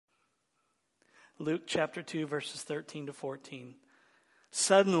Luke chapter 2, verses 13 to 14.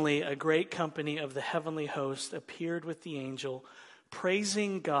 Suddenly, a great company of the heavenly host appeared with the angel,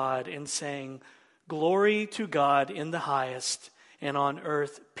 praising God and saying, "Glory to God in the highest, and on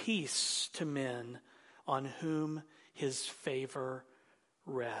earth peace to men on whom his favor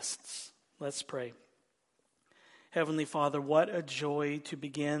rests." Let's pray. Heavenly Father, what a joy to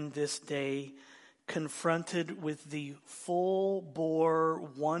begin this day confronted with the full-bore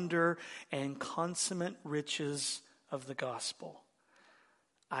wonder and consummate riches of the gospel.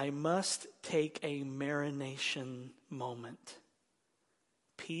 I must take a marination moment.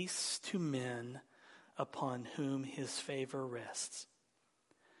 Peace to men upon whom his favor rests.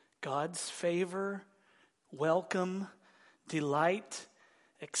 God's favor, welcome, delight,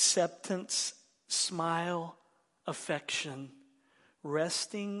 acceptance, smile, affection,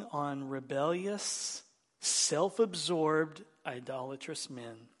 resting on rebellious, self-absorbed, idolatrous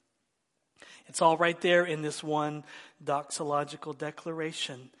men. It's all right there in this one doxological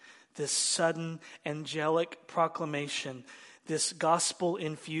declaration, this sudden angelic proclamation, this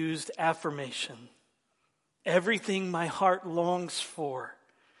gospel-infused affirmation. Everything my heart longs for,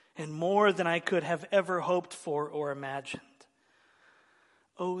 and more than I could have ever hoped for or imagined.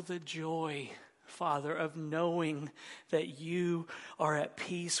 Oh, the joy, Father, of knowing that you are at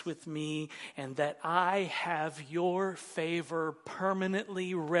peace with me and that I have your favor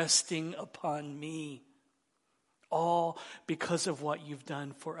permanently resting upon me. All because of what you've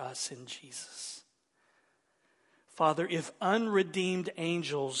done for us in Jesus. Father, if unredeemed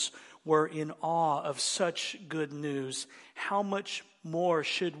angels were in awe of such good news, how much more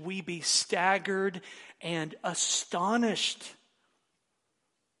should we be staggered and astonished,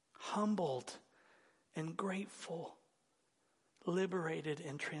 humbled and grateful, liberated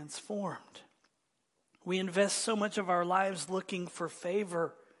and transformed. We invest so much of our lives looking for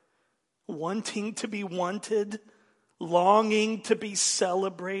favor, wanting to be wanted, longing to be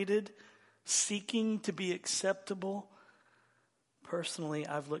celebrated, seeking to be acceptable. Personally,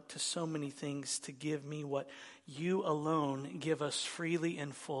 I've looked to so many things to give me what you alone give us freely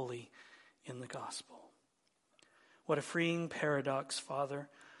and fully in the gospel. What a freeing paradox, Father.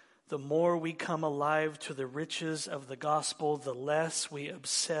 The more we come alive to the riches of the gospel, the less we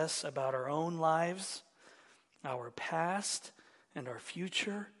obsess about our own lives, our past and our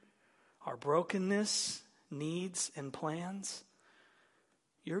future, our brokenness, needs, and plans.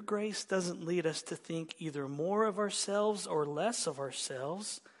 Your grace doesn't lead us to think either more of ourselves or less of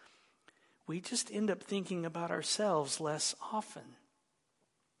ourselves. We just end up thinking about ourselves less often.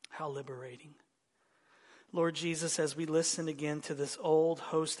 How liberating. Lord Jesus, as we listen again to this old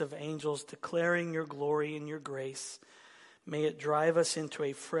host of angels declaring your glory and your grace, may it drive us into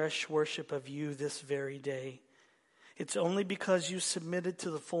a fresh worship of you this very day. It's only because you submitted to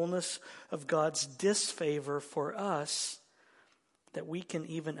the fullness of God's disfavor for us that we can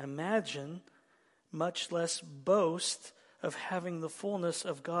even imagine, much less boast, of having the fullness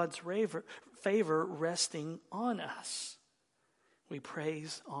of God's favor resting on us. We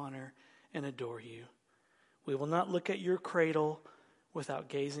praise, honor, and adore you. We will not look at your cradle without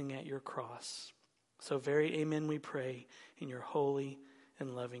gazing at your cross. So very amen we pray in your holy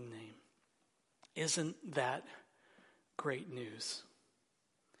and loving name. Isn't that great news?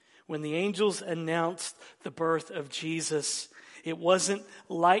 When the angels announced the birth of Jesus, it wasn't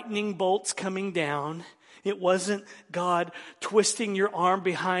lightning bolts coming down. It wasn't God twisting your arm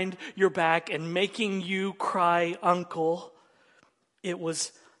behind your back and making you cry, uncle. It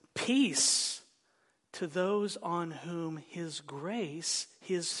was peace to those on whom his grace,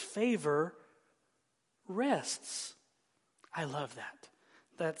 his favor rests. I love that.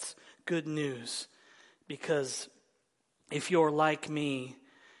 That's good news, because if you're like me,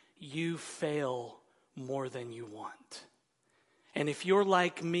 you fail more than you want. And if you're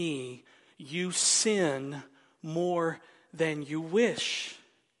like me, you sin more than you wish.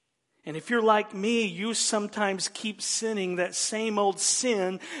 And if you're like me, you sometimes keep sinning that same old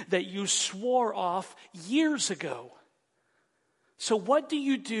sin that you swore off years ago. So what do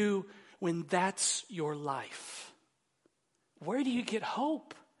you do when that's your life? Where do you get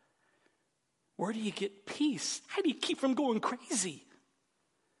hope? Where do you get peace? How do you keep from going crazy?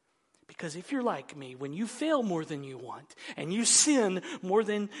 Because if you're like me, when you fail more than you want, and you sin more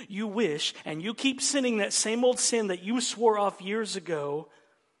than you wish, and you keep sinning that same old sin that you swore off years ago,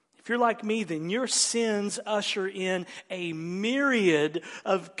 if you're like me, then your sins usher in a myriad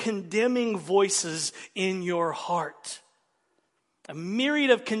of condemning voices in your heart. A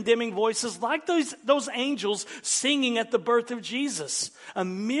myriad of condemning voices like those angels singing at the birth of Jesus. A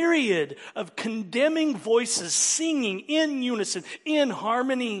myriad of condemning voices singing in unison, in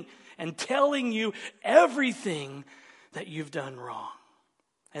harmony. and telling you everything that you've done wrong.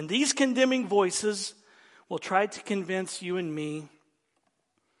 And these condemning voices will try to convince you and me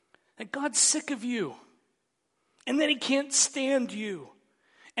that God's sick of you and that he can't stand you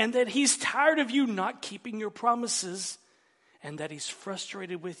and that he's tired of you not keeping your promises and that he's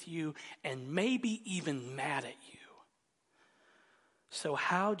frustrated with you and maybe even mad at you. So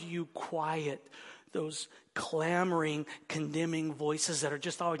how do you quiet those clamoring, condemning voices that are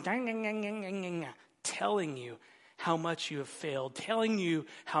just always telling you how much you have failed, telling you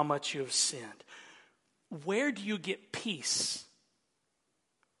how much you have sinned? Where do you get peace?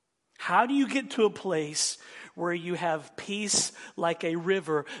 How do you get to a place where you have peace like a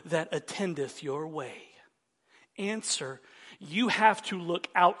river that attendeth your way? Answer, you have to look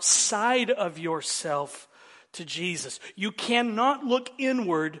outside of yourself to Jesus. You cannot look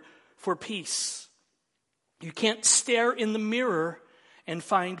inward for peace. You can't stare in the mirror and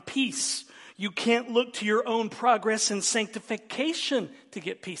find peace. You can't look to your own progress and sanctification to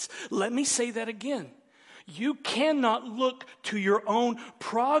get peace. Let me say that again. You cannot look to your own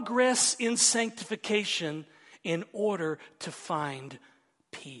progress in sanctification in order to find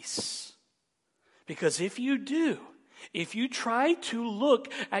peace. Because if you do, if you try to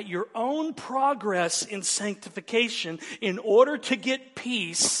look at your own progress in sanctification in order to get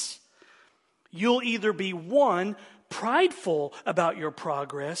peace, you'll either be, one, prideful about your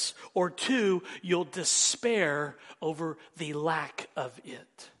progress, or two, you'll despair over the lack of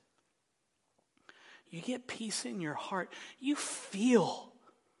it. You get peace in your heart. You feel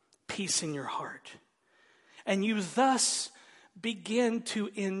peace in your heart. And you thus begin to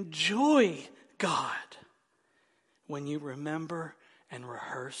enjoy God when you remember and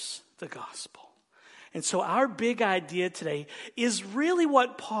rehearse the gospel. And so our big idea today is really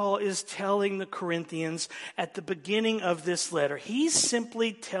what Paul is telling the Corinthians at the beginning of this letter. He's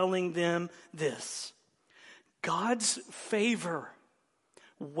simply telling them this: God's favor,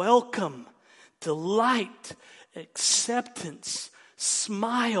 welcome, delight, acceptance,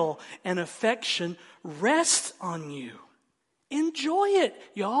 smile, and affection rest on you. Enjoy it,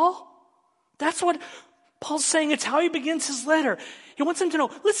 y'all. That's what Paul's saying. It's how he begins his letter. He wants them to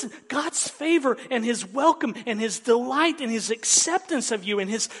know, listen, God's favor and his welcome and his delight and his acceptance of you and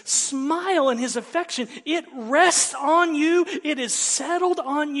his smile and his affection, it rests on you. It is settled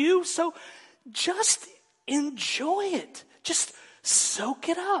on you. So just enjoy it. Just soak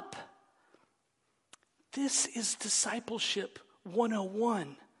it up. This is discipleship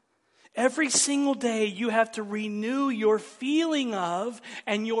 101. Every single day you have to renew your feeling of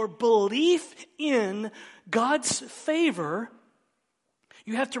and your belief in God's favor.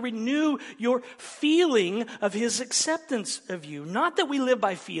 You have to renew your feeling of his acceptance of you. Not that we live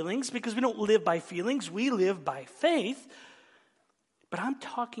by feelings, because we don't live by feelings. We live by faith. But I'm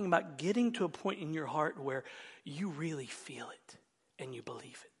talking about getting to a point in your heart where you really feel it and you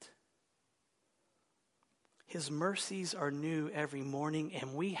believe it. His mercies are new every morning,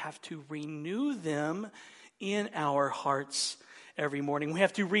 and we have to renew them in our hearts every morning. We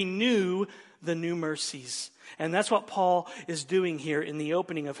have to renew the new mercies. And that's what Paul is doing here in the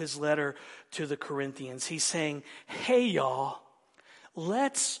opening of his letter to the Corinthians. He's saying, hey, y'all,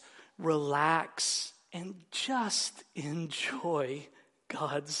 let's relax and just enjoy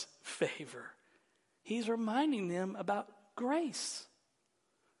God's favor. He's reminding them about grace.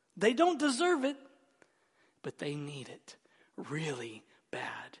 They don't deserve it, but they need it really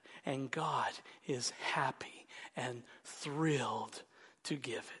bad. And God is happy and thrilled to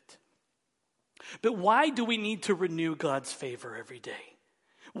give it. But why do we need to renew God's favor every day?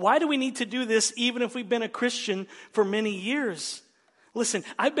 Why do we need to do this even if we've been a Christian for many years? Listen,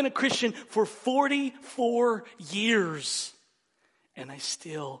 I've been a Christian for 44 years, and I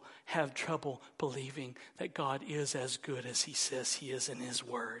still have trouble believing that God is as good as he says he is in his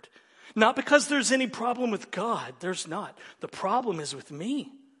word. Not because there's any problem with God. There's not. The problem is with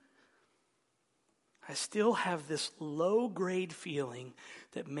me. I still have this low-grade feeling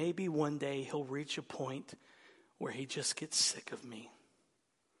that maybe one day he'll reach a point where he just gets sick of me,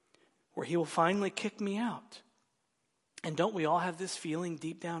 where he will finally kick me out. And don't we all have this feeling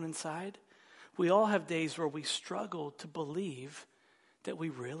deep down inside? We all have days where we struggle to believe that we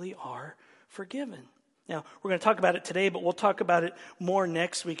really are forgiven. Now, we're going to talk about it today, but we'll talk about it more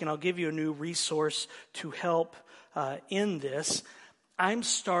next week, and I'll give you a new resource to help in this. I'm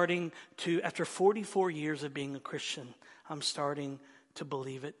starting to, after 44 years of being a Christian, I'm starting to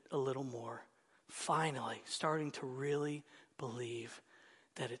believe it a little more. Finally, starting to really believe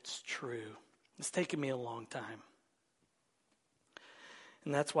that it's true. It's taken me a long time.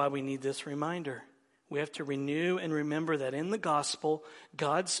 And that's why we need this reminder. We have to renew and remember that in the gospel,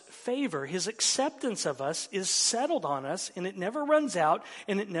 God's favor, his acceptance of us is settled on us, and it never runs out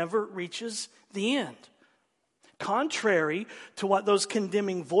and it never reaches the end. Contrary to what those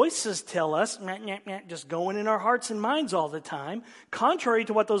condemning voices tell us, just going in our hearts and minds all the time, contrary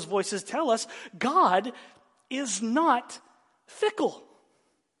to what those voices tell us, God is not fickle.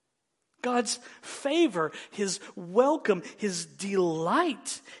 God's favor, his welcome, his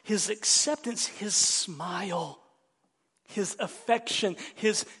delight, his acceptance, his smile, his affection,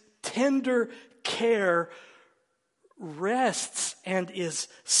 his tender care rests and is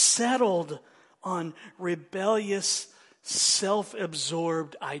settled on rebellious,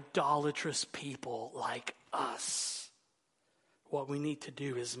 self-absorbed, idolatrous people like us. What we need to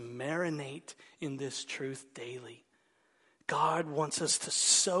do is marinate in this truth daily. God wants us to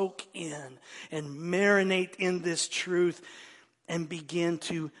soak in and marinate in this truth and begin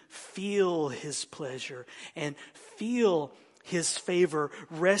to feel his pleasure and feel his favor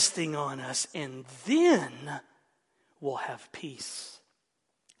resting on us. And then we'll have peace.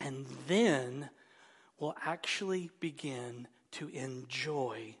 And then we'll actually begin to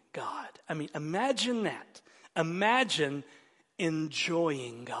enjoy God. I mean, imagine that. Imagine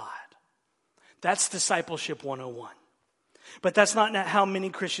enjoying God. That's discipleship 101. But that's not how many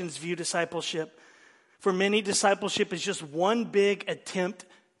Christians view discipleship. For many, discipleship is just one big attempt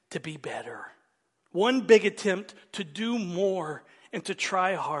to be better. One big attempt to do more and to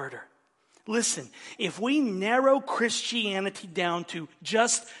try harder. Listen, if we narrow Christianity down to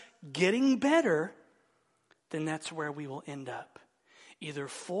just getting better, then that's where we will end up. Either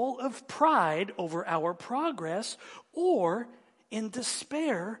full of pride over our progress or in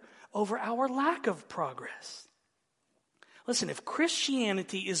despair over our lack of progress. Listen, if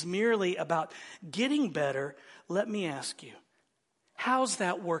Christianity is merely about getting better, let me ask you, how's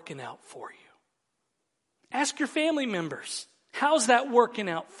that working out for you? Ask your family members, how's that working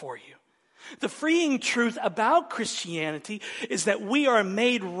out for you? The freeing truth about Christianity is that we are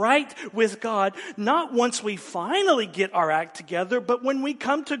made right with God, not once we finally get our act together, but when we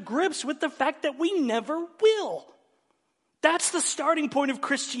come to grips with the fact that we never will. That's the starting point of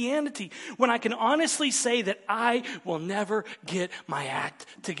Christianity, when I can honestly say that I will never get my act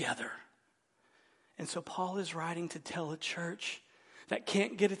together. And so Paul is writing to tell a church that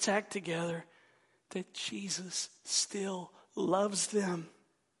can't get its act together that Jesus still loves them.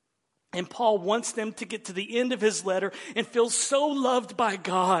 And Paul wants them to get to the end of his letter and feel so loved by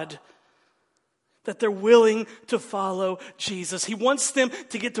God that they're willing to follow Jesus. He wants them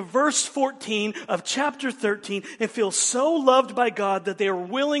to get to verse 14 of chapter 13 and feel so loved by God that they are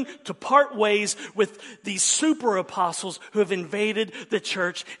willing to part ways with these super apostles who have invaded the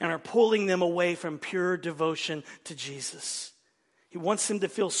church and are pulling them away from pure devotion to Jesus. He wants them to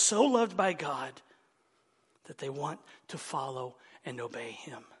feel so loved by God that they want to follow and obey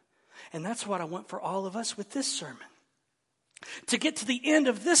him. And that's what I want for all of us with this sermon. To get to the end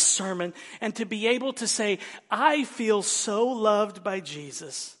of this sermon and to be able to say, I feel so loved by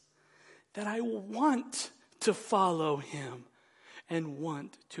Jesus that I want to follow him and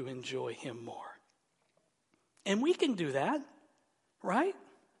want to enjoy him more. And we can do that, right?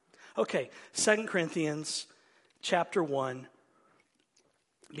 Okay, 2 Corinthians chapter 1,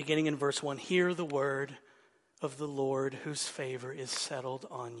 beginning in verse 1. Hear the word of the Lord, whose favor is settled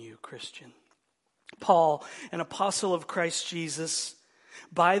on you, Christian. Paul, an apostle of Christ Jesus,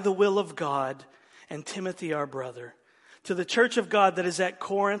 by the will of God, and Timothy, our brother, to the church of God that is at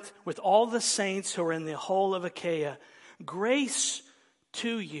Corinth, with all the saints who are in the whole of Achaia, grace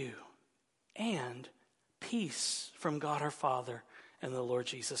to you and peace from God our Father and the Lord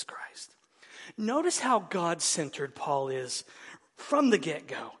Jesus Christ. Notice how God-centered Paul is from the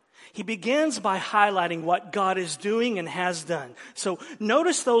get-go. He begins by highlighting what God is doing and has done. So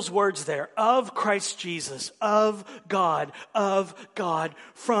notice those words there, of Christ Jesus, of God,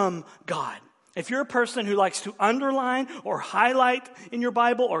 from God. If you're a person who likes to underline or highlight in your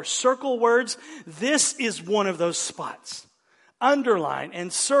Bible or circle words, this is one of those spots. Underline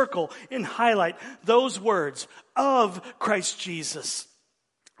and circle and highlight those words, of Christ Jesus,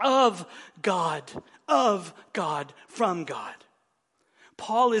 of God, from God.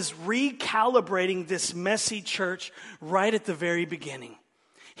 Paul is recalibrating this messy church right at the very beginning.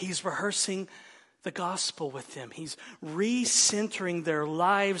 He's rehearsing the gospel with them. He's recentering their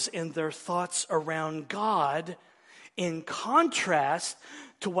lives and their thoughts around God in contrast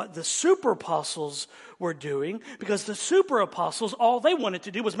to what the super apostles were doing, because the super apostles, all they wanted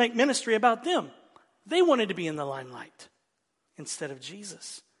to do was make ministry about them. They wanted to be in the limelight instead of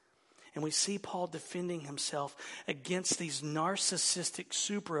Jesus. And we see Paul defending himself against these narcissistic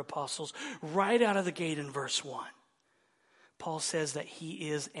super apostles right out of the gate in verse 1. Paul says that he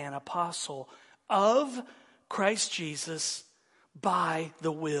is an apostle of Christ Jesus by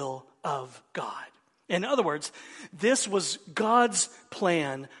the will of God. In other words, this was God's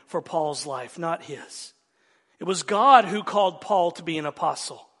plan for Paul's life, not his. It was God who called Paul to be an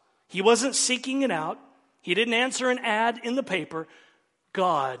apostle. He wasn't seeking it out. He didn't answer an ad in the paper.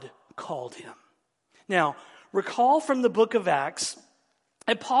 God called him. Now, recall from the book of Acts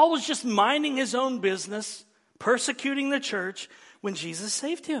that Paul was just minding his own business, persecuting the church, when Jesus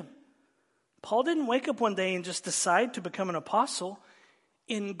saved him. Paul didn't wake up one day and just decide to become an apostle.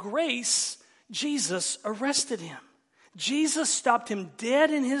 In grace, Jesus arrested him. Jesus stopped him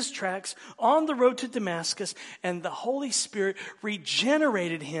dead in his tracks on the road to Damascus, and the Holy Spirit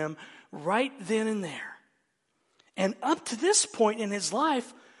regenerated him right then and there. And up to this point in his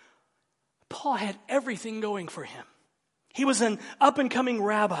life, Paul had everything going for him. He was an up-and-coming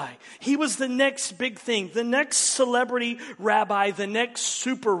rabbi. He was the next big thing, the next celebrity rabbi, the next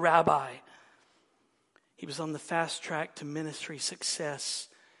super rabbi. He was on the fast track to ministry success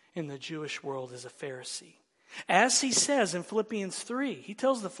in the Jewish world as a Pharisee. As he says in Philippians 3, he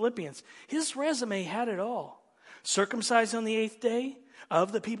tells the Philippians, his resume had it all. Circumcised on the 8th day,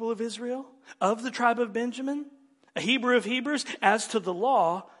 of the people of Israel, of the tribe of Benjamin, a Hebrew of Hebrews, as to the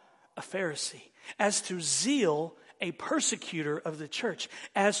law, a Pharisee, as to zeal, a persecutor of the church,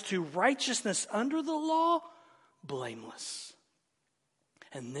 as to righteousness under the law, blameless.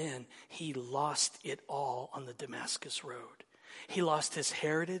 And then he lost it all on the Damascus road. He lost his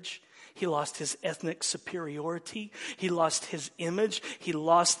heritage. He lost his ethnic superiority. He lost his image. He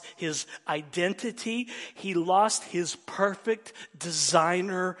lost his identity. He lost his perfect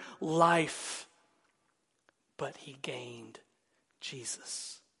designer life. But he gained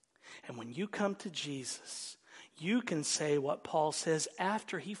Jesus. And when you come to Jesus, you can say what Paul says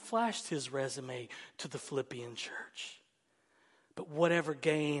after he flashed his resume to the Philippian church. But whatever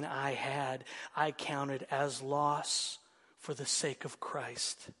gain I had, I counted as loss for the sake of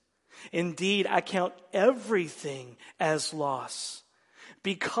Christ. Indeed, I count everything as loss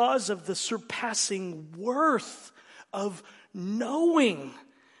because of the surpassing worth of knowing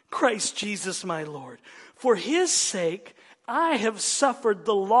Christ Jesus my Lord. For his sake, I have suffered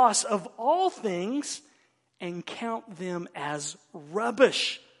the loss of all things and count them as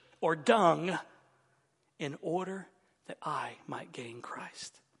rubbish or dung in order that I might gain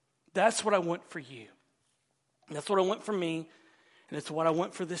Christ. That's what I want for you. That's what I want for me. And it's what I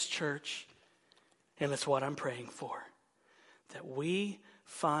want for this church. And it's what I'm praying for. That we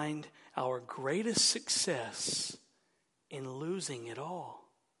find our greatest success in losing it all.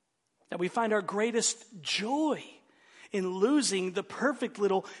 That we find our greatest joy in losing the perfect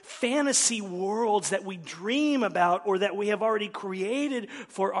little fantasy worlds that we dream about or that we have already created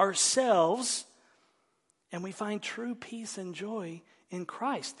for ourselves. And we find true peace and joy in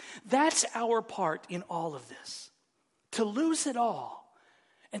Christ. That's our part in all of this. To lose it all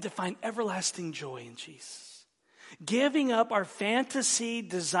and to find everlasting joy in Jesus. Giving up our fantasy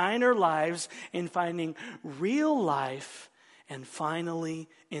designer lives and finding real life and finally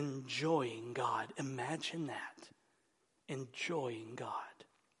enjoying God. Imagine that. Enjoying God.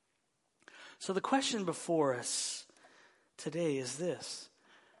 So the question before us today is this.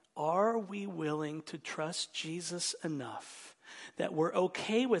 Are we willing to trust Jesus enough that we're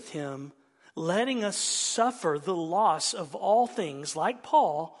okay with him letting us suffer the loss of all things like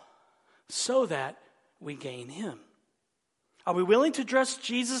Paul so that we gain him? Are we willing to trust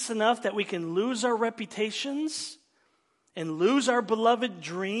Jesus enough that we can lose our reputations and lose our beloved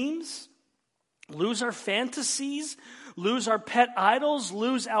dreams, lose our fantasies, lose our pet idols,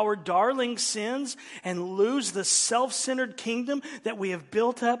 lose our darling sins, and lose the self-centered kingdom that we have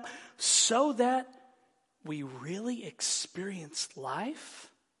built up so that we really experience life?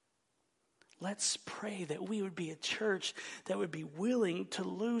 Let's pray that we would be a church that would be willing to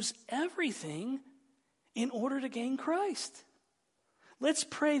lose everything in order to gain Christ. Let's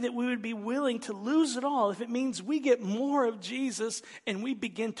pray that we would be willing to lose it all if it means we get more of Jesus and we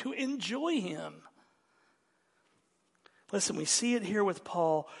begin to enjoy him. Listen, we see it here with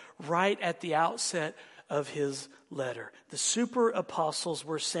Paul right at the outset of his letter. The super apostles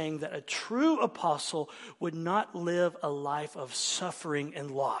were saying that a true apostle would not live a life of suffering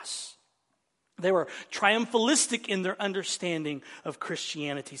and loss. They were triumphalistic in their understanding of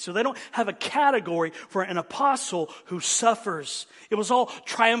Christianity. So they don't have a category for an apostle who suffers. It was all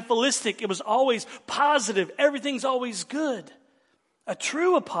triumphalistic. It was always positive. Everything's always good. A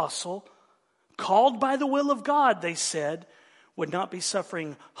true apostle, called by the will of God, they said, would not be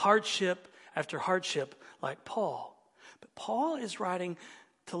suffering hardship after hardship like Paul. But Paul is writing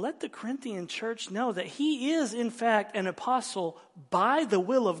to let the Corinthian church know that he is, in fact, an apostle by the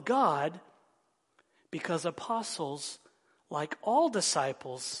will of God, because apostles, like all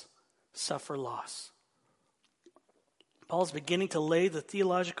disciples, suffer loss. Paul's beginning to lay the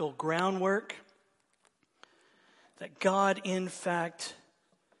theological groundwork that God, in fact,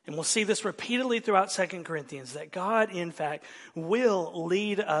 and we'll see this repeatedly throughout 2 Corinthians, that God, in fact, will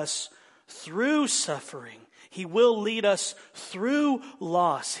lead us through suffering. He will lead us through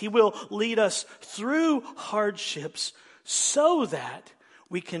loss. He will lead us through hardships so that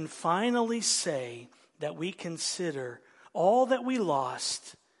we can finally say that we consider all that we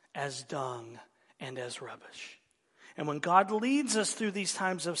lost as dung and as rubbish. And when God leads us through these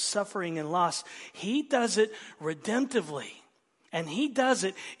times of suffering and loss, He does it redemptively. And He does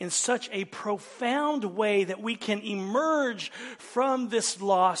it in such a profound way that we can emerge from this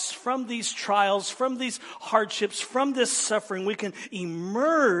loss, from these trials, from these hardships, from this suffering. We can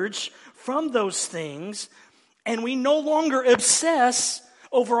emerge from those things, and we no longer obsess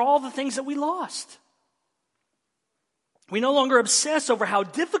over all the things that we lost. We no longer obsess over how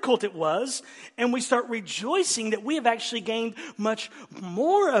difficult it was, and we start rejoicing that we have actually gained much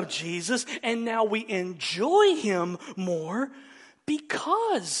more of Jesus, and now we enjoy Him more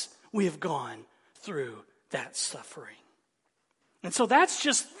because we have gone through that suffering. And so that's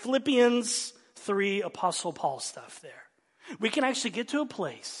just Philippians 3 Apostle Paul stuff there. We can actually get to a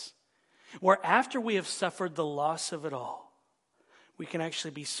place where after we have suffered the loss of it all, we can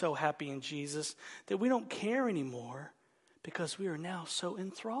actually be so happy in Jesus that we don't care anymore because we are now so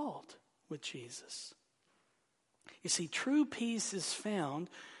enthralled with Jesus. You see, true peace is found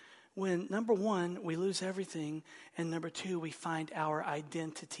when, number one, we lose everything, and number two, we find our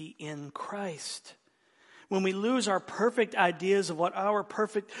identity in Christ. When we lose our perfect ideas of what our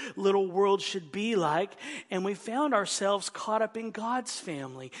perfect little world should be like, and we found ourselves caught up in God's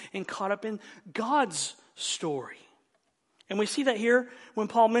family and caught up in God's story. And we see that here when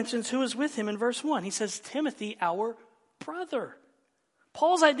Paul mentions who is with him in verse 1. He says, Timothy, our brother.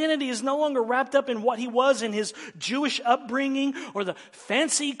 Paul's identity is no longer wrapped up in what he was in his Jewish upbringing or the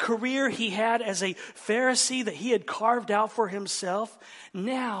fancy career he had as a Pharisee that he had carved out for himself.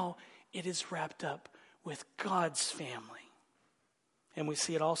 Now it is wrapped up with God's family. And we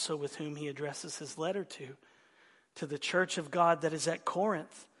see it also with whom he addresses his letter to the church of God that is at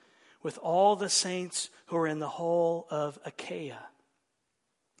Corinth, with all the saints who are in the whole of Achaia.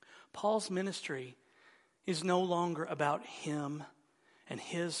 Paul's ministry is no longer about him and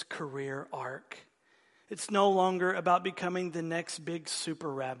his career arc. It's no longer about becoming the next big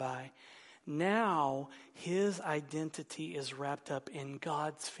super rabbi. Now his identity is wrapped up in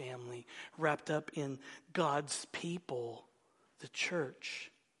God's family, wrapped up in God's people, the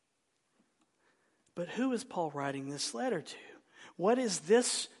church. But who is Paul writing this letter to? What is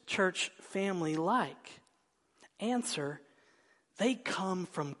this church family like? Answer, they come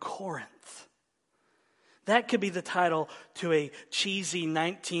from Corinth. That could be the title to a cheesy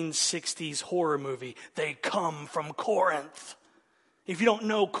 1960s horror movie. They come from Corinth. If you don't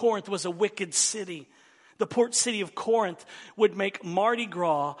know, Corinth was a wicked city. The port city of Corinth would make Mardi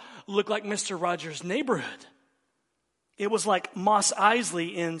Gras look like Mr. Rogers' Neighborhood. It was like Mos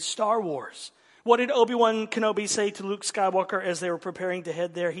Eisley in Star Wars. What did Obi-Wan Kenobi say to Luke Skywalker as they were preparing to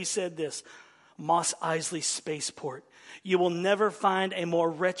head there? He said this, Mos Eisley Spaceport. You will never find a more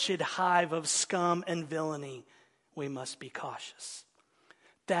wretched hive of scum and villainy. We must be cautious.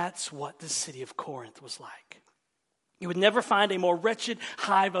 That's what the city of Corinth was like. You would never find a more wretched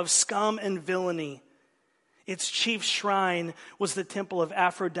hive of scum and villainy. Its chief shrine was the temple of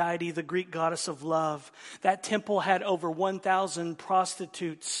Aphrodite, the Greek goddess of love. That temple had over 1,000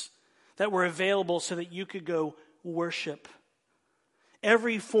 prostitutes that were available so that you could go worship.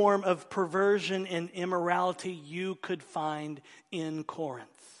 Every form of perversion and immorality you could find in Corinth.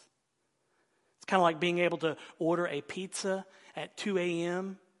 It's kind of like being able to order a pizza at 2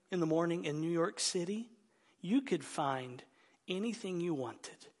 a.m. in the morning in New York City. You could find anything you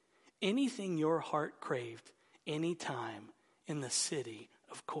wanted, anything your heart craved, anytime in the city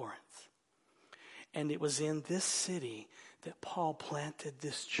of Corinth. And it was in this city that Paul planted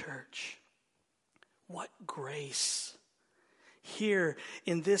this church. What grace! Here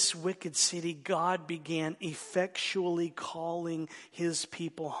in this wicked city, God began effectually calling his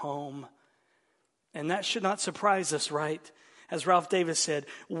people home. And that should not surprise us, right? As Ralph Davis said,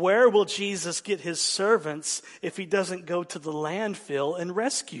 where will Jesus get his servants if he doesn't go to the landfill and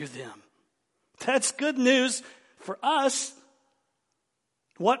rescue them? That's good news for us.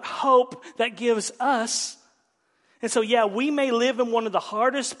 What hope that gives us. And so, yeah, we may live in one of the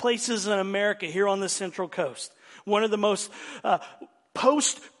hardest places in America here on the Central Coast. One of the most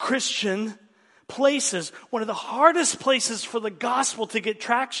post-Christian places. One of the hardest places for the gospel to get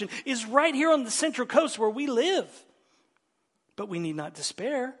traction is right here on the Central Coast where we live. But we need not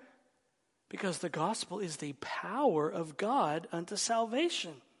despair, because the gospel is the power of God unto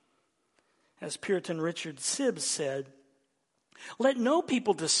salvation. As Puritan Richard Sibbes said, "Let no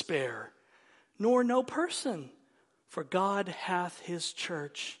people despair, nor no person, for God hath his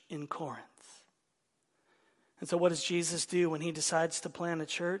church in Corinth." And so what does Jesus do when he decides to plant a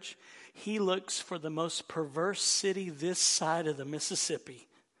church? He looks for the most perverse city this side of the Mississippi.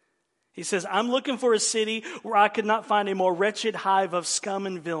 He says, I'm looking for a city where I could not find a more wretched hive of scum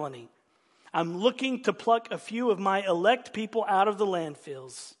and villainy. I'm looking to pluck a few of my elect people out of the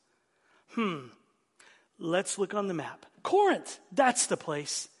landfills. Let's look on the map. Corinth, that's the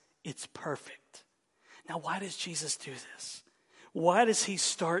place. It's perfect. Now, why does Jesus do this? Why does he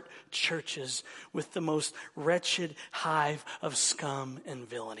start churches with the most wretched hive of scum and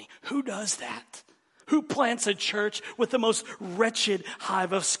villainy? Who does that? Who plants a church with the most wretched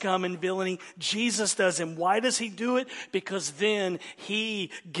hive of scum and villainy? Jesus does. And why does he do it? Because then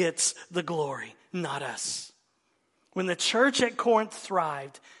he gets the glory, not us. When the church at Corinth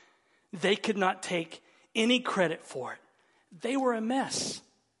thrived, they could not take any credit for it. They were a mess.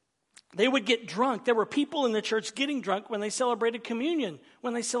 They would get drunk. There were people in the church getting drunk when they celebrated communion,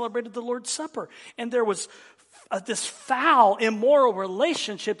 when they celebrated the Lord's Supper. And there was this foul, immoral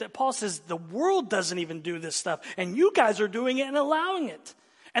relationship that Paul says the world doesn't even do this stuff. And you guys are doing it and allowing it.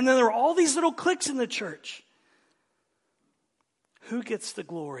 And then there are all these little cliques in the church. Who gets the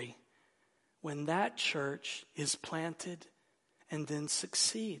glory when that church is planted and then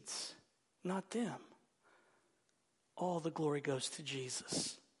succeeds? Not them. All the glory goes to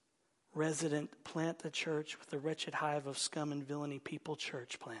Jesus. Resident, plant the church with the wretched hive of scum and villainy, people,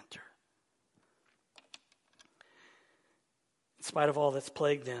 church planter. In spite of all that's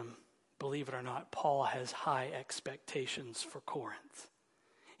plagued them, believe it or not, Paul has high expectations for Corinth.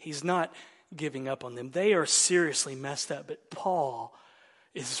 He's not giving up on them. They are seriously messed up, but Paul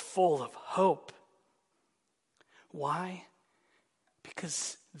is full of hope. Why?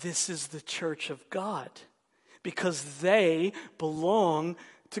 Because this is the church of God. Because they belong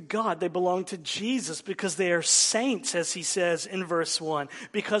to God. They belong to Jesus because they are saints, as he says in verse 1,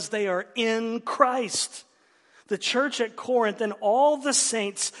 because they are in Christ. The church at Corinth and all the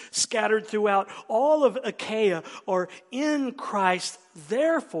saints scattered throughout all of Achaia are in Christ.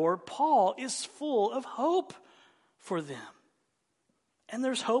 Therefore, Paul is full of hope for them. And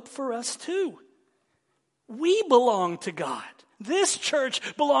there's hope for us too. We belong to God. This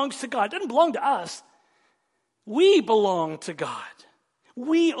church belongs to God. It doesn't belong to us. We belong to God.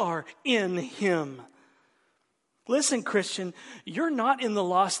 We are in him. Listen, Christian, you're not in the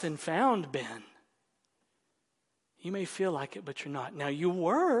lost and found bin. You may feel like it, but you're not. Now, you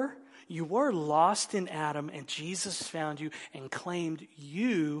were lost in Adam, and Jesus found you and claimed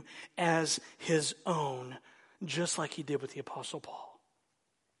you as his own, just like he did with the Apostle Paul.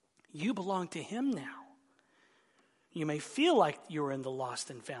 You belong to him now. You may feel like you're in the lost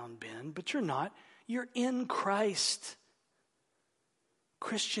and found bin, but you're not. You're in Christ.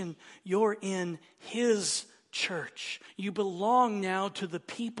 Christian, you're in his church. You belong now to the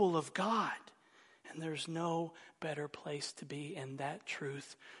people of God. And there's no better place to be, and that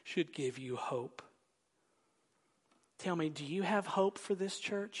truth should give you hope. Tell me, do you have hope for this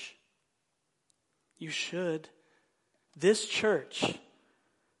church? You should. This church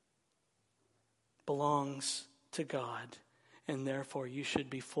belongs to God, and therefore you should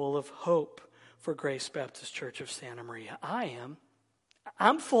be full of hope for Grace Baptist Church of Santa Maria. I am.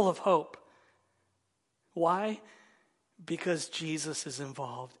 I'm full of hope. Why? Because Jesus is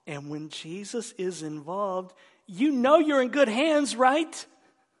involved. And when Jesus is involved, you know you're in good hands, right?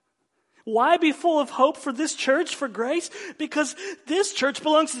 Why be full of hope for this church, for Grace? Because this church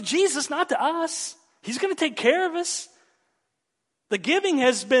belongs to Jesus, not to us. He's going to take care of us. The giving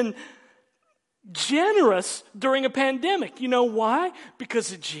has been generous during a pandemic. You know why?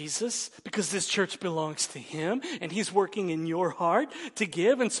 Because of Jesus, because this church belongs to him, and he's working in your heart to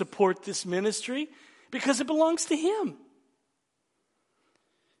give and support this ministry because it belongs to him.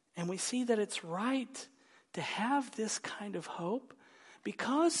 And we see that it's right to have this kind of hope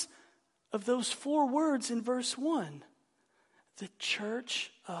because of those 4 words in verse 1. The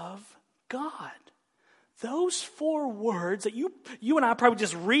church of God. Those 4 words that you and I probably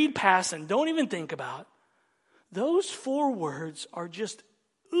just read past and don't even think about, those 4 words are just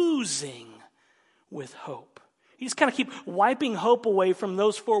oozing with hope. You just kind of keep wiping hope away from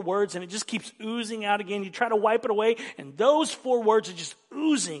those 4 words, and it just keeps oozing out again. You try to wipe it away, and those 4 words are just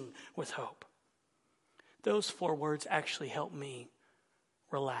oozing with hope. Those 4 words actually help me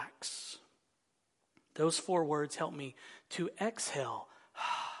relax. Those 4 words help me to exhale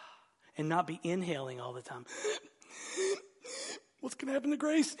and not be inhaling all the time. What's going to happen to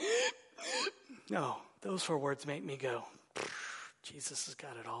Grace? No, those 4 words make me go, Jesus has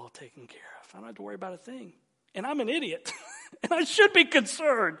got it all taken care of. I don't have to worry about a thing. And I'm an idiot. And I should be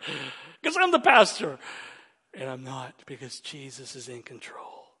concerned because I'm the pastor. And I'm not, because Jesus is in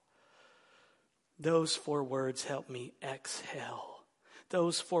control. Those 4 words help me exhale.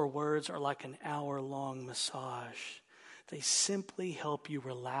 Those 4 words are like an hour-long massage. They simply help you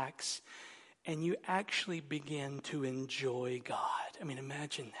relax, and you actually begin to enjoy God. I mean,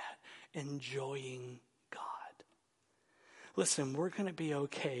 imagine that, enjoying God. Listen, we're going to be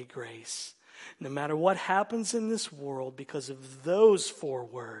okay, Grace, no matter what happens in this world because of those 4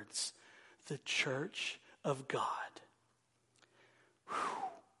 words, the church of God. Whew.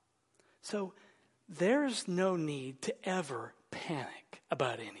 So there's no need to ever panic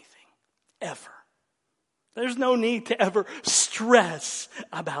about anything, ever. There's no need to ever stress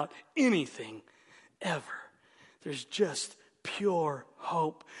about anything, ever. There's just pure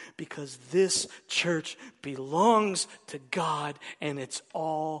hope because this church belongs to God and it's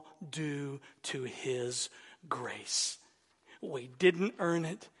all due to His grace. We didn't earn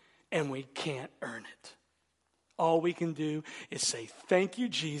it and we can't earn it. All we can do is say, thank you,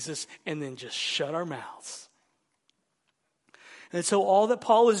 Jesus, and then just shut our mouths. And so all that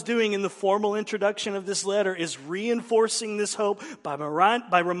Paul is doing in the formal introduction of this letter is reinforcing this hope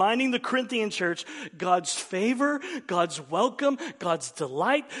by reminding the Corinthian church God's favor, God's welcome, God's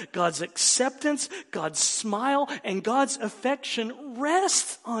delight, God's acceptance, God's smile, and God's affection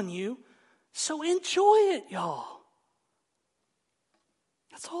rests on you. So enjoy it, y'all.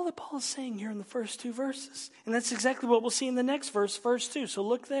 That's all that Paul is saying here in the first 2 verses. And that's exactly what we'll see in the next verse, verse 2. So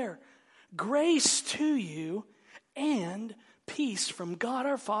look there. Grace to you and peace from God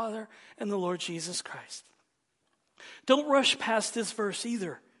our Father and the Lord Jesus Christ. Don't rush past this verse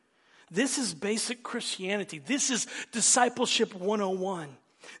either. This is basic Christianity. This is discipleship 101.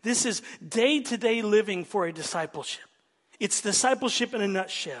 This is day-to-day living for a discipleship. It's discipleship in a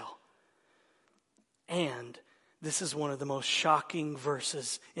nutshell. And this is one of the most shocking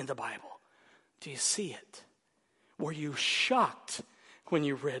verses in the Bible. Do you see it? Were you shocked when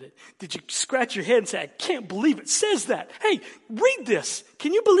you read it? Did you scratch your head and say, I can't believe it says that? Hey, read this.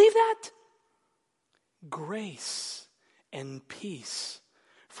 Can you believe that? Grace and peace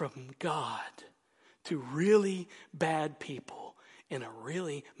from God to really bad people in a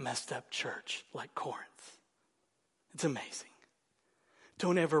really messed up church like Corinth. It's amazing.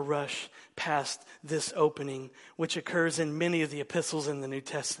 Don't ever rush past this opening, which occurs in many of the epistles in the New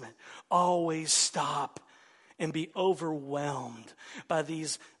Testament. Always stop and be overwhelmed by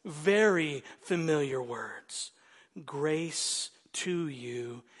these very familiar words. Grace to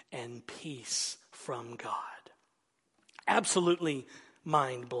you and peace from God. Absolutely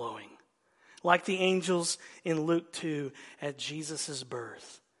mind-blowing. Like the angels in Luke 2 at Jesus'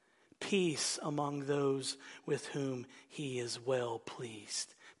 birth. Peace among those with whom He is well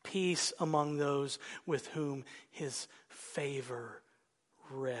pleased. Peace among those with whom His favor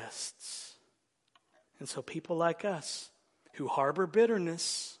rests. And so people like us who harbor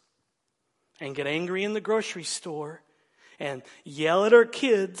bitterness and get angry in the grocery store and yell at our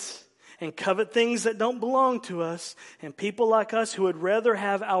kids and covet things that don't belong to us, and people like us who would rather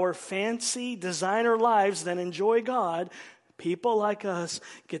have our fancy designer lives than enjoy God, people like us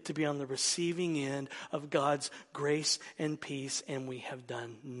get to be on the receiving end of God's grace and peace, and we have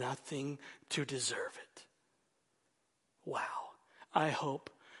done nothing to deserve it. Wow. I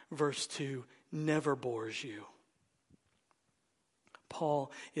hope verse 2 never bores you.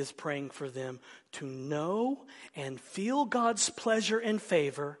 Paul is praying for them to know and feel God's pleasure and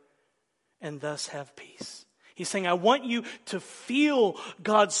favor and thus have peace. He's saying, I want you to feel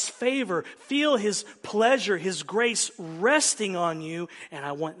God's favor, feel His pleasure, His grace resting on you, and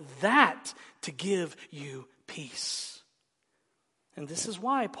I want that to give you peace. And this is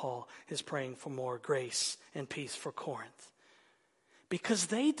why Paul is praying for more grace and peace for Corinth. Because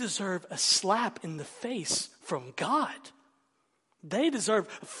they deserve a slap in the face from God. They deserve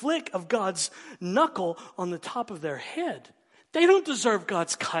a flick of God's knuckle on the top of their head. They don't deserve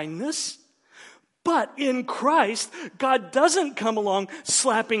God's kindness. But in Christ, God doesn't come along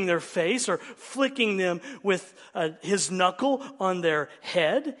slapping their face or flicking them with His knuckle on their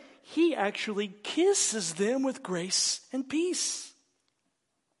head. He actually kisses them with grace and peace.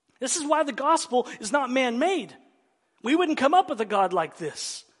 This is why the gospel is not man-made. We wouldn't come up with a God like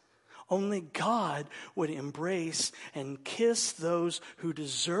this. Only God would embrace and kiss those who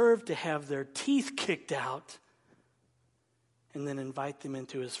deserve to have their teeth kicked out and then invite them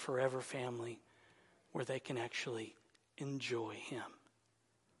into his forever family where they can actually enjoy him.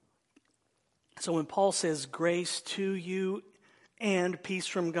 So when Paul says grace to you and peace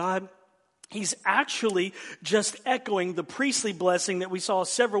from God, he's actually just echoing the priestly blessing that we saw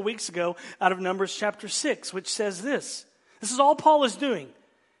several weeks ago out of Numbers chapter 6, which says this. This is all Paul is doing.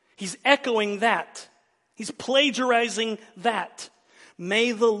 He's echoing that. He's plagiarizing that.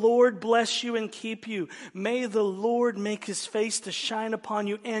 May the Lord bless you and keep you. May the Lord make his face to shine upon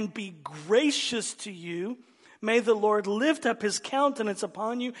you and be gracious to you. May the Lord lift up his countenance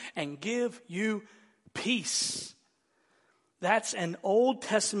upon you and give you peace. That's an Old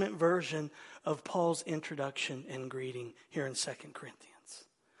Testament version of Paul's introduction and greeting here in 2 Corinthians.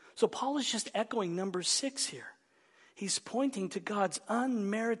 So Paul is just echoing number 6 here. He's pointing to God's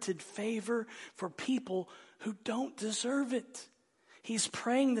unmerited favor for people who don't deserve it. He's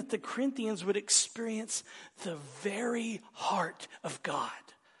praying that the Corinthians would experience the very heart of God,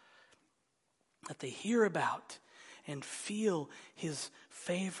 that they hear about and feel his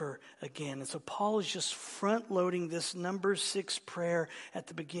favor again. And so Paul is just front-loading this number 6 prayer at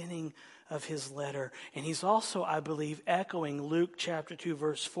the beginning of his letter. And he's also, I believe, echoing Luke chapter 2,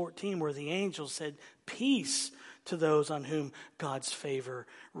 verse 14, where the angel said, peace to those on whom God's favor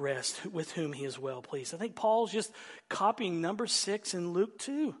rests, with whom he is well pleased. I think Paul's just copying number 6 in Luke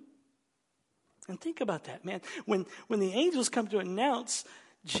 2. And think about that, man. When the angels come to announce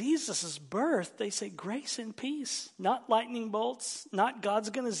Jesus' birth, they say grace and peace, not lightning bolts, not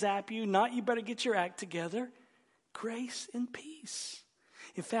God's going to zap you, not you better get your act together. Grace and peace.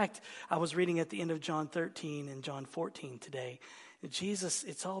 In fact, I was reading at the end of John 13 and John 14 today. Jesus,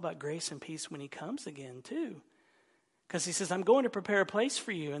 it's all about grace and peace when he comes again too. Because he says, I'm going to prepare a place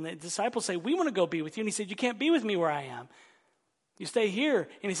for you. And the disciples say, we want to go be with you. And he said, you can't be with me where I am. You stay here.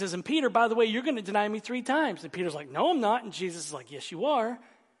 And he says, and Peter, by the way, you're going to deny me 3 times. And Peter's like, no, I'm not. And Jesus is like, yes, you are.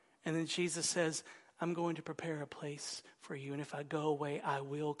 And then Jesus says, I'm going to prepare a place for you. And if I go away, I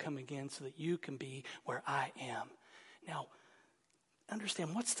will come again so that you can be where I am. Now,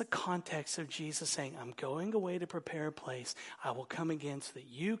 understand, what's the context of Jesus saying, I'm going away to prepare a place. I will come again so that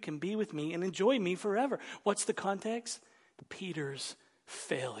you can be with me and enjoy me forever. What's the context? Peter's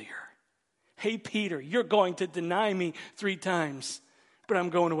failure. Hey, Peter, you're going to deny me 3 times, but I'm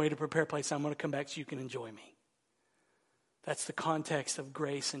going away to prepare a place. I'm going to come back so you can enjoy me. That's the context of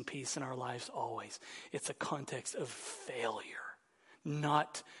grace and peace in our lives always. It's a context of failure,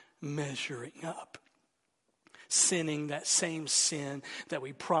 not measuring up. Sinning that same sin that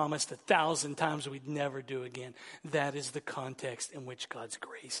we promised 1,000 times we'd never do again. That is the context in which God's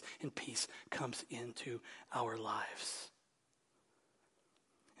grace and peace comes into our lives.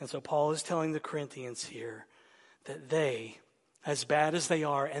 And so Paul is telling the Corinthians here that they, as bad as they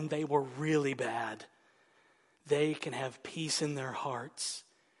are, and they were really bad, they can have peace in their hearts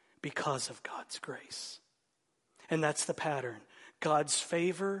because of God's grace. And that's the pattern. God's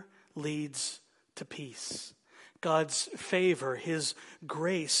favor leads to peace. God's favor, his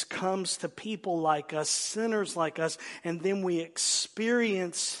grace comes to people like us, sinners like us, and then we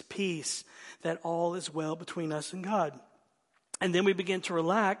experience peace, that all is well between us and God. And then we begin to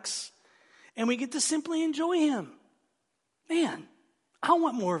relax, and we get to simply enjoy him. Man, I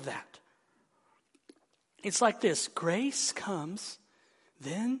want more of that. It's like this. Grace comes,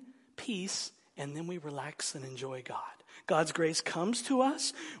 then peace, and then we relax and enjoy God. God's grace comes to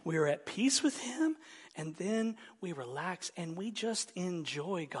us. We are at peace with him. And then we relax and we just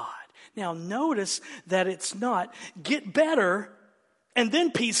enjoy God. Now notice that it's not get better and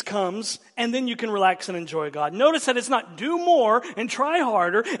then peace comes and then you can relax and enjoy God. Notice that it's not do more and try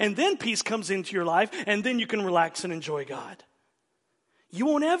harder and then peace comes into your life and then you can relax and enjoy God. You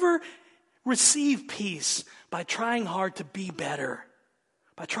won't ever receive peace by trying hard to be better,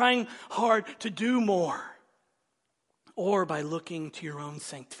 by trying hard to do more, or by looking to your own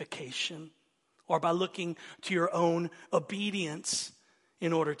sanctification, or by looking to your own obedience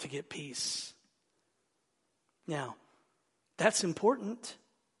in order to get peace. Now, that's important.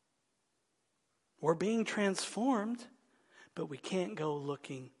 We're being transformed, but we can't go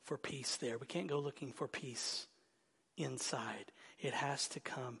looking for peace there. We can't go looking for peace inside. It has to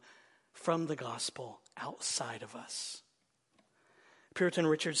come from the gospel outside of us. Puritan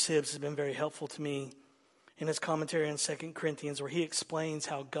Richard Sibbes has been very helpful to me in his commentary on 2 Corinthians, where he explains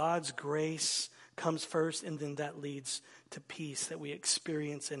how God's grace comes first, and then that leads to peace that we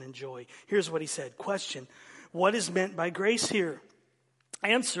experience and enjoy. Here's what he said. Question: what is meant by grace here?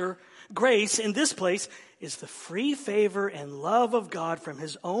 Answer: grace in this place is the free favor and love of God from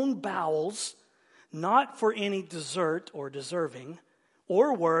his own bowels, not for any desert or deserving,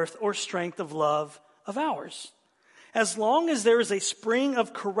 or worth or strength of love of ours. As long as there is a spring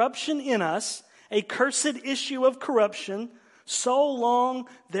of corruption in us, a cursed issue of corruption, so long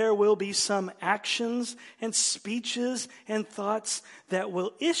there will be some actions and speeches and thoughts that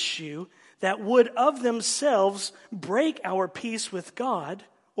will issue that would of themselves break our peace with God,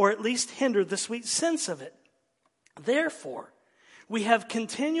 or at least hinder the sweet sense of it. Therefore, we have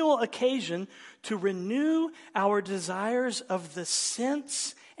continual occasion to renew our desires of the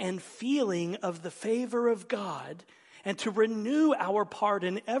sense and feeling of the favor of God, and to renew our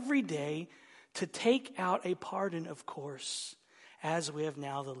pardon every day, to take out a pardon, of course, as we have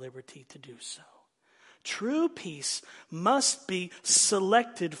now the liberty to do so. True peace must be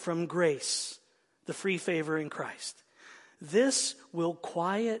selected from grace, the free favor in Christ. This will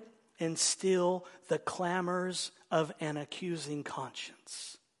quiet and still the clamors of an accusing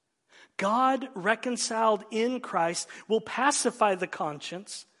conscience. God, reconciled in Christ, will pacify the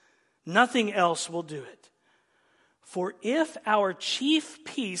conscience. Nothing else will do it. For if our chief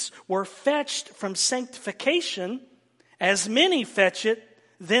peace were fetched from sanctification, as many fetch it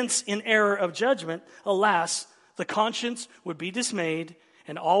thence in error of judgment, alas, the conscience would be dismayed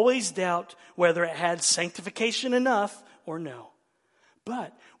and always doubt whether it had sanctification enough or no.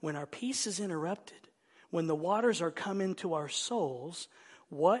 But when our peace is interrupted, when the waters are come into our souls,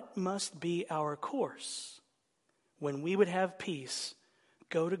 what must be our course? When we would have peace,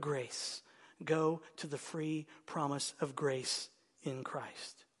 go to grace. Go to the free promise of grace in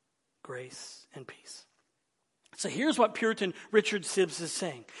Christ. Grace and peace. So here's what Puritan Richard Sibbes is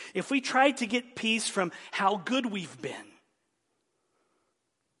saying. If we try to get peace from how good we've been,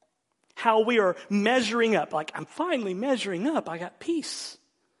 how we are measuring up, like I'm finally measuring up, I got peace,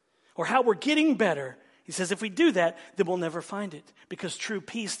 or how we're getting better, he says if we do that, then we'll never find it, because true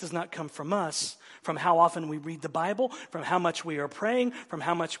peace does not come from us, from how often we read the Bible, from how much we are praying, from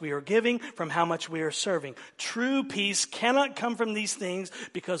how much we are giving, from how much we are serving. True peace cannot come from these things,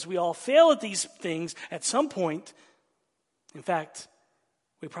 because we all fail at these things at some point. In fact,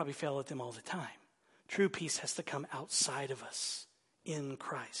 we probably fail at them all the time. True peace has to come outside of us in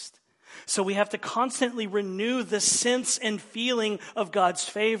Christ. So we have to constantly renew the sense and feeling of God's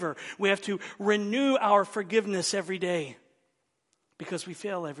favor. We have to renew our forgiveness every day, because we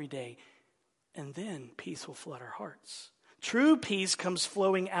fail every day. And then peace will flood our hearts. True peace comes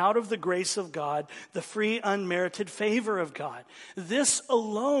flowing out of the grace of God, the free, unmerited favor of God. This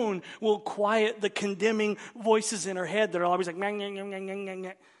alone will quiet the condemning voices in our head that are always like, nah, nah, nah, nah, nah,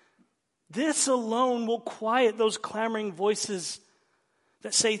 nah. This alone will quiet those clamoring voices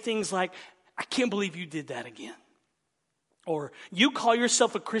that say things like, I can't believe you did that again. Or, you call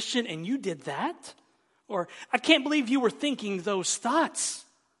yourself a Christian and you did that? Or, I can't believe you were thinking those thoughts.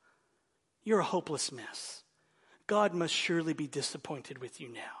 You're a hopeless mess. God must surely be disappointed with you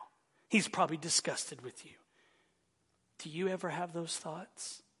now. He's probably disgusted with you. Do you ever have those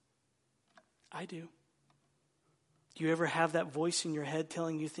thoughts? I do. Do you ever have that voice in your head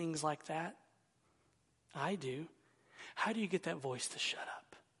telling you things like that? I do. How do you get that voice to shut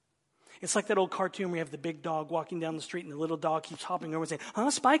up? It's like that old cartoon where you have the big dog walking down the street and the little dog keeps hopping over and saying, huh,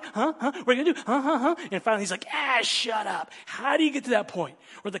 Spike? Huh? What are you going to do? Huh? And finally he's like, shut up. How do you get to that point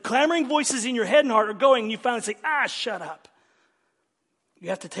where the clamoring voices in your head and heart are going and you finally say, shut up? You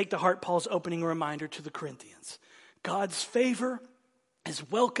have to take to heart Paul's opening reminder to the Corinthians. God's favor, his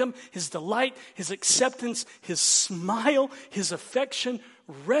welcome, his delight, his acceptance, his smile, his affection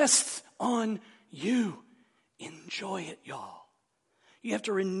rests on you. Enjoy it, y'all. You have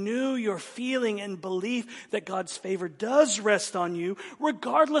to renew your feeling and belief that God's favor does rest on you,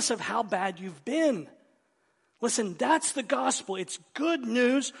 regardless of how bad you've been. Listen, that's the gospel. It's good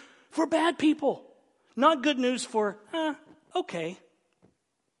news for bad people, not good news for, okay.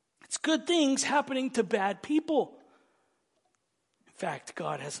 It's good things happening to bad people. In fact,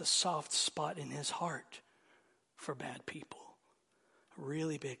 God has a soft spot in his heart for bad people. A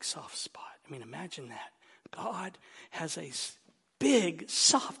really big soft spot. I mean, imagine that. God has a big,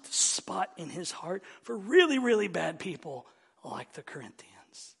 soft spot in his heart for really, really bad people like the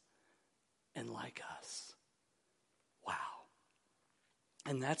Corinthians and like us. Wow.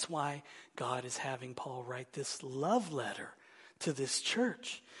 And that's why God is having Paul write this love letter to this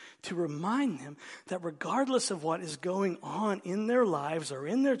church to remind them that regardless of what is going on in their lives or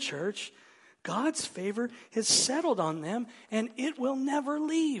in their church, God's favor is settled on them and it will never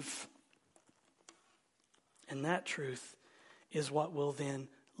leave. And that truth is what will then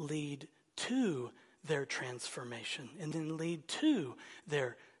lead to their transformation and then lead to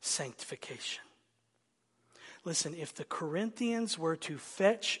their sanctification. Listen, if the Corinthians were to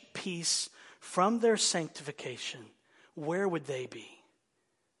fetch peace from their sanctification, where would they be?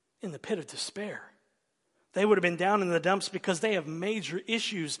 In the pit of despair. They would have been down in the dumps because they have major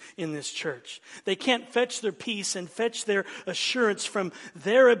issues in this church. They can't fetch their peace and fetch their assurance from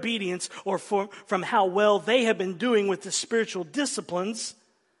their obedience or from how well they have been doing with the spiritual disciplines,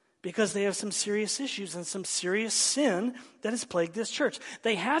 because they have some serious issues and some serious sin that has plagued this church.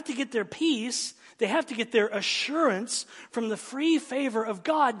 They have to get their peace, they have to get their assurance from the free favor of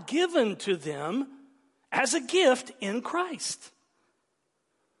God given to them as a gift in Christ.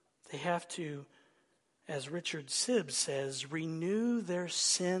 They have to, as Richard Sibbs says, renew their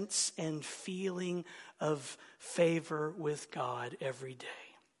sense and feeling of favor with God every day.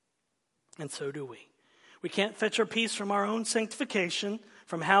 And so do we. We can't fetch our peace from our own sanctification,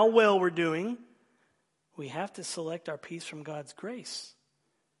 from how well we're doing. We have to select our peace from God's grace.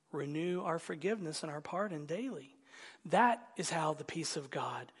 Renew our forgiveness and our pardon daily. That is how the peace of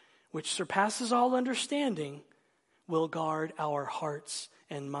God, which surpasses all understanding, will guard our hearts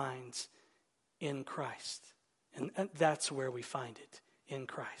and minds in Christ. And that's where we find it, in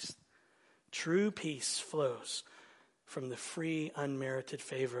Christ. True peace flows from the free, unmerited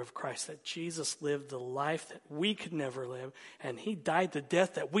favor of Christ, that Jesus lived the life that we could never live, and he died the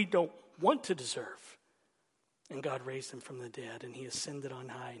death that we don't want to deserve. And God raised him from the dead, and he ascended on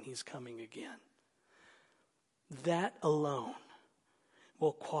high, and he's coming again. That alone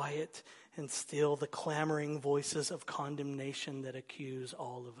will quiet and still the clamoring voices of condemnation that accuse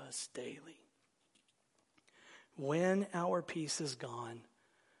all of us daily. When our peace is gone,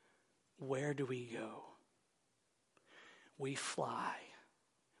 where do we go? We fly.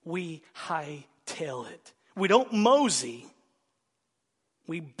 We hightail it. We don't mosey.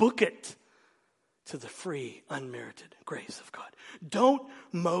 We book it to the free, unmerited grace of God. Don't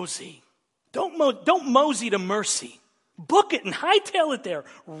mosey. Don't mosey to mercy. Book it and hightail it there.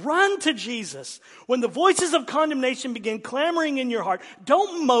 Run to Jesus. When the voices of condemnation begin clamoring in your heart,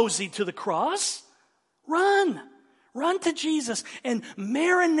 don't mosey to the cross. Run. Run to Jesus and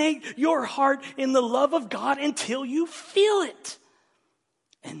marinate your heart in the love of God until you feel it.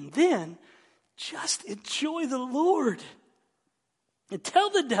 And then just enjoy the Lord. And tell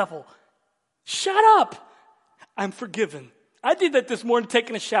the devil, shut up. I'm forgiven. I did that this morning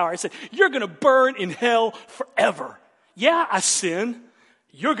taking a shower. I said, you're going to burn in hell forever. Yeah, I sin.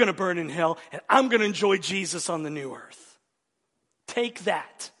 You're going to burn in hell, and I'm going to enjoy Jesus on the new earth. Take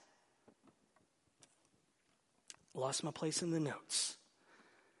that. Lost my place in the notes.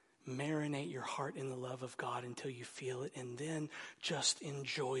 Marinate your heart in the love of God until you feel it, and then just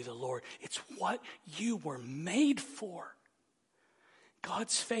enjoy the Lord. It's what you were made for.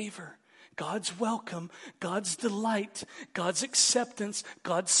 God's favor, God's welcome, God's delight, God's acceptance,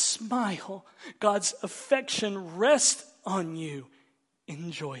 God's smile, God's affection rest on you.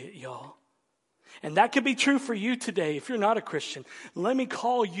 Enjoy it, y'all. And that could be true for you today if you're not a Christian. Let me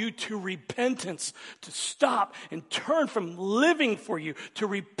call you to repentance, to stop and turn from living for you, to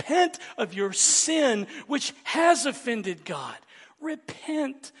repent of your sin which has offended God.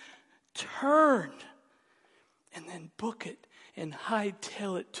 Repent, turn, and then book it and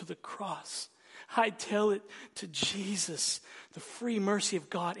hightail it to the cross. Hightail it to Jesus, the free mercy of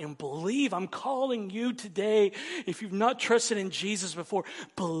God, and believe. I'm calling you today, if you've not trusted in Jesus before,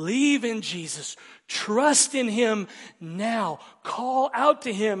 believe in Jesus. Trust in him now. Call out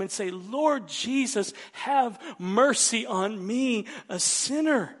to him and say, Lord Jesus, have mercy on me, a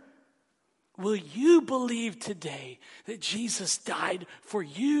sinner. Will you believe today that Jesus died for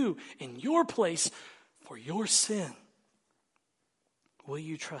you in your place for your sin? Will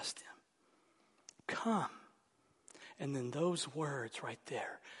you trust him? Come. And then those words right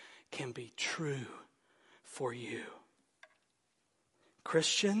there can be true for you.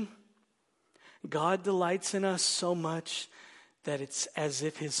 Christian, God delights in us so much that it's as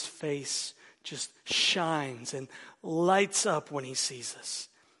if his face just shines and lights up when he sees us.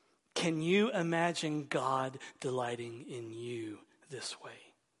 Can you imagine God delighting in you this way?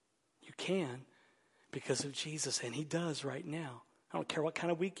 You can, because of Jesus, and he does right now. I don't care what kind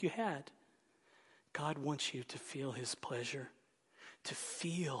of week you had. God wants you to feel his pleasure, to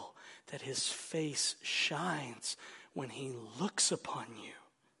feel that his face shines when he looks upon you.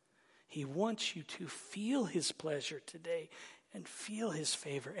 He wants you to feel his pleasure today and feel his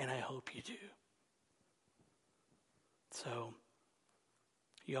favor, and I hope you do. So,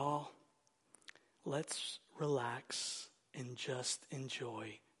 y'all, let's relax and just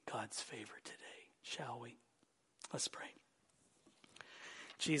enjoy God's favor today, shall we? Let's pray.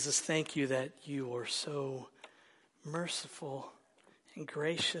 Jesus, thank you that you are so merciful and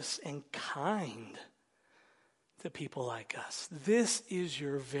gracious and kind to people like us. This is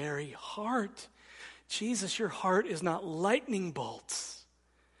your very heart. Jesus, your heart is not lightning bolts.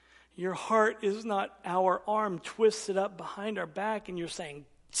 Your heart is not our arm twisted up behind our back and you're saying,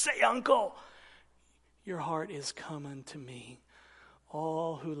 say, uncle. Your heart is, come unto me,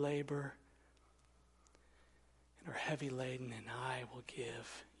 all who labor and are heavy laden, and I will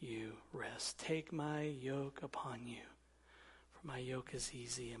give you rest. Take my yoke upon you, for my yoke is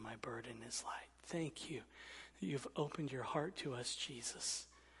easy and my burden is light. Thank you that you've opened your heart to us, Jesus.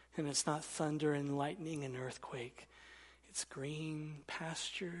 And it's not thunder and lightning and earthquake. It's green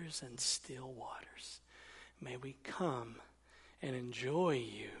pastures and still waters. May we come and enjoy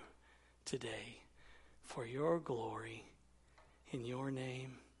you today for your glory. In your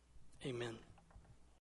name, amen.